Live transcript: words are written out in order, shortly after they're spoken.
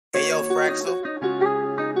Lil Fraxel.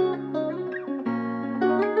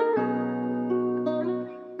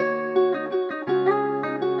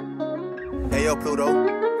 Hey yo, Pluto,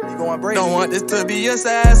 you going break? Don't want this to be a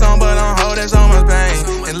sad song, but I'm holding so much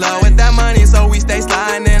pain. In love with that money, so we stay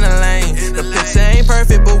sliding in the lane. The picture ain't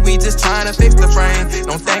perfect, but we just trying to fix the frame.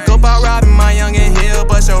 Don't think about robbing my youngin' hill,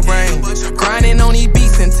 but your brain. Grinding on these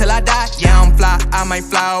beats until I die. Yeah, I'm fly, I might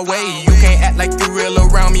fly away. You can't act like you real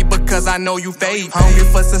around me because I know you fake. Hungry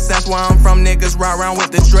for success where I'm from, niggas ride around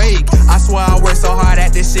with the Drake. I swear I work so hard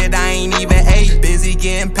at this shit, I ain't even ate. Busy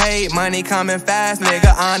getting paid, money coming fast,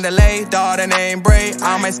 nigga on delay. Daughter named Bray,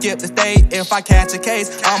 I might skip the state if I catch a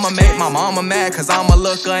case. I'ma make my mama mad cause I'ma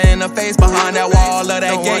look her in the face behind that wall of that gate.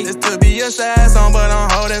 Don't want this to be a sad song, but I'm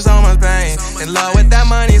holding so much pain. In love with that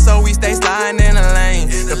money, so we stay sliding in the lane.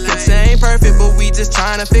 The picture ain't perfect, but we just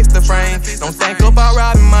trying to fix the frame. Don't think about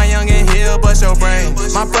robbing my youngin' hill, but your brain.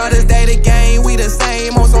 My brothers, they the game, we the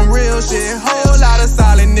same on some real shit. Whole lot of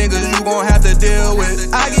solid niggas you gon' have to deal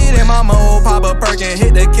with. I get in my mode, pop a perk and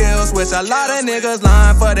hit the kill switch. A lot of niggas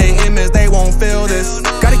lying for their image, they won't feel this.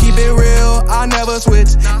 Gotta keep it real, I never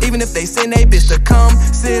switch. Even if they send they bitch to come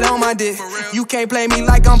sit on my dick. You can't play me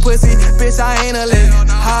like I'm pussy, bitch, I ain't a lick.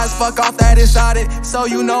 High as fuck off that exotic, so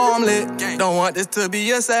you know I'm lit. Don't want this to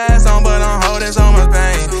be a sad song, but I'm holding so much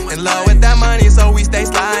pain. In love with that money, so we stay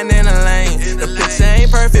sliding in the lane. The picture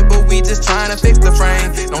ain't perfect, but we just trying to fix the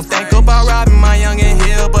frame. Don't think about robbing my youngin'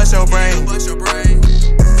 hill, but your brain.